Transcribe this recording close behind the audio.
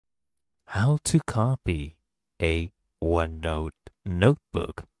how to copy a OneNote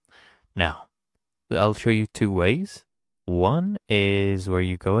notebook. Now, I'll show you two ways. One is where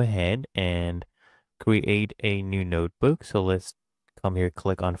you go ahead and create a new notebook. So let's come here,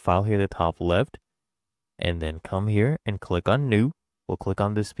 click on File here at the top left, and then come here and click on New. We'll click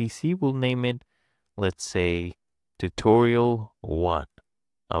on this PC. We'll name it, let's say, Tutorial 1.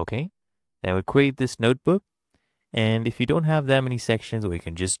 Okay? Then we create this notebook. And if you don't have that many sections, what you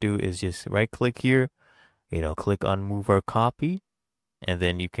can just do is just right click here, click on Move or Copy, and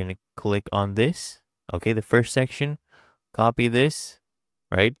then you can click on this. Okay, the first section, copy this,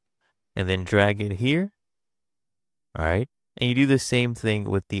 right? And then drag it here. All right. And you do the same thing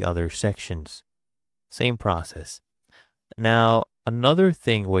with the other sections. Same process. Now, another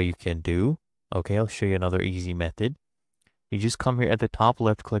thing what you can do, okay, I'll show you another easy method. You just come here at the top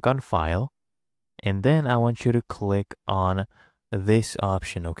left, click on File, and then I want you to click on this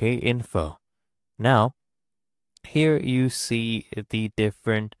option, okay, Info. Now, here you see the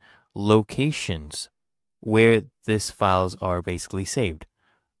different locations where these files are basically saved.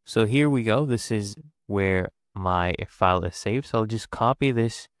 So here we go. This is where my file is saved. So I'll just copy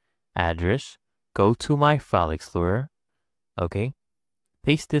this address, go to my file explorer, okay,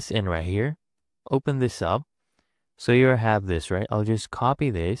 paste this in right here, open this up. So you have this, right? I'll just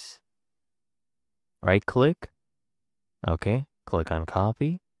copy this, right click, okay, click on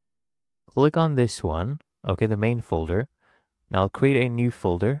copy, click on this one, okay, the main folder. Now I'll create a new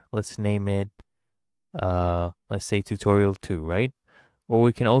folder. Let's name it, let's say tutorial 2, right? What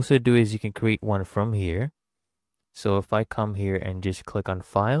we can also do is you can create one from here. So if I come here and just click on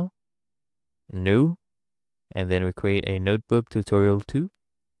File, New, and then we create a notebook tutorial 2.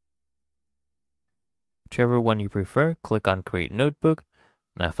 Whichever one you prefer, click on Create Notebook.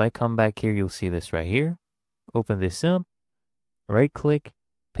 Now if I come back here, you'll see this right here. Open this up, right click,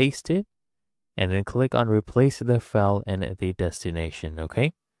 paste it, and then click on Replace the file and the destination,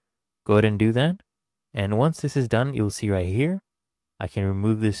 okay? Go ahead and do that. And once this is done, you'll see right here, I can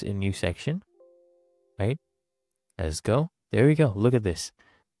remove this in new section, right? Let's go. There we go. Look at this.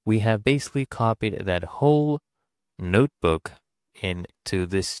 We have basically copied that whole notebook into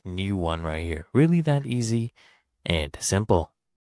this new one right here. Really that easy and simple.